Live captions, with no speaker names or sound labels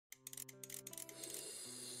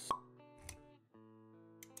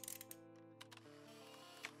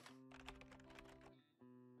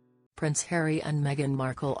Prince Harry and Meghan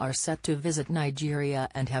Markle are set to visit Nigeria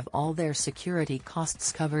and have all their security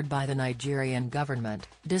costs covered by the Nigerian government,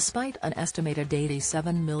 despite an estimated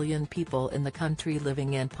 87 million people in the country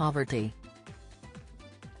living in poverty.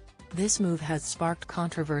 This move has sparked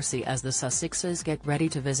controversy as the Sussexes get ready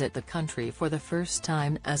to visit the country for the first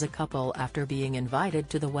time as a couple after being invited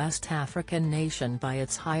to the West African nation by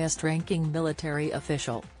its highest-ranking military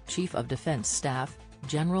official, Chief of Defence Staff,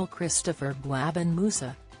 General Christopher Gwabin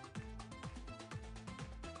Musa.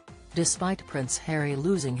 Despite Prince Harry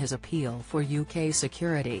losing his appeal for UK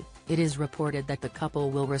security, it is reported that the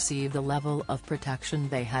couple will receive the level of protection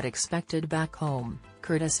they had expected back home,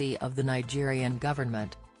 courtesy of the Nigerian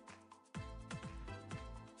government.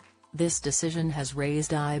 This decision has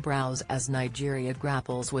raised eyebrows as Nigeria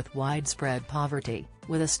grapples with widespread poverty,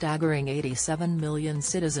 with a staggering 87 million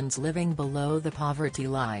citizens living below the poverty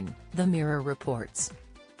line, the Mirror reports.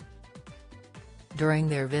 During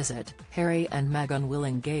their visit, Harry and Meghan will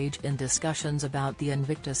engage in discussions about the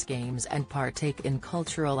Invictus Games and partake in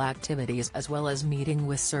cultural activities as well as meeting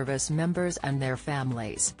with service members and their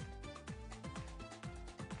families.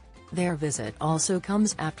 Their visit also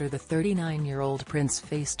comes after the 39-year-old prince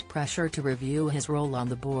faced pressure to review his role on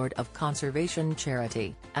the board of conservation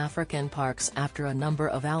charity, African Parks, after a number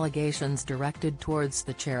of allegations directed towards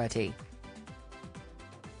the charity.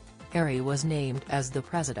 Harry was named as the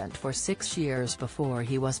president for 6 years before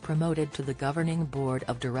he was promoted to the governing board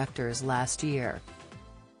of directors last year.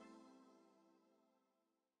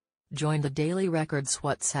 Join the Daily Records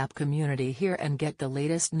WhatsApp community here and get the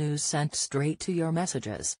latest news sent straight to your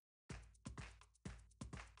messages.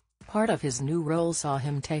 Part of his new role saw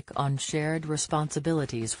him take on shared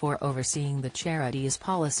responsibilities for overseeing the charity's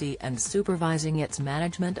policy and supervising its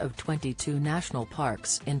management of 22 national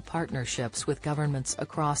parks in partnerships with governments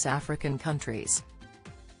across African countries.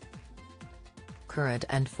 Current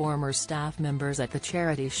and former staff members at the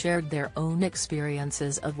charity shared their own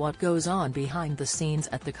experiences of what goes on behind the scenes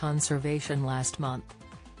at the conservation last month.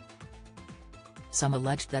 Some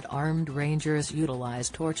alleged that armed rangers utilize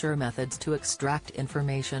torture methods to extract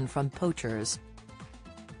information from poachers.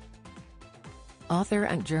 Author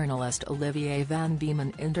and journalist Olivier Van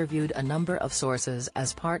Beeman interviewed a number of sources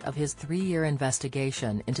as part of his 3-year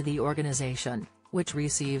investigation into the organization, which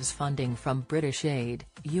receives funding from British aid,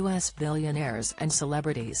 US billionaires and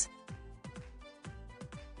celebrities.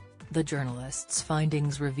 The journalist's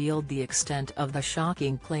findings revealed the extent of the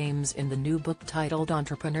shocking claims in the new book titled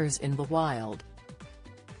Entrepreneurs in the Wild.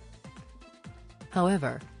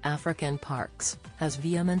 However, African Parks has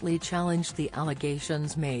vehemently challenged the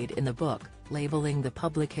allegations made in the book, labeling the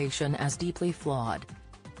publication as deeply flawed.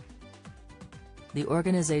 The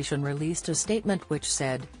organization released a statement which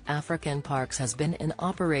said, African Parks has been in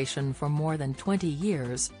operation for more than 20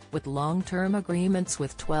 years, with long-term agreements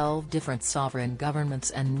with 12 different sovereign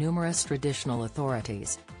governments and numerous traditional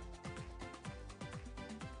authorities.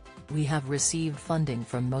 We have received funding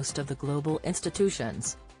from most of the global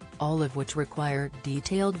institutions, all of which require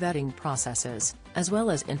detailed vetting processes, as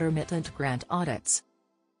well as intermittent grant audits.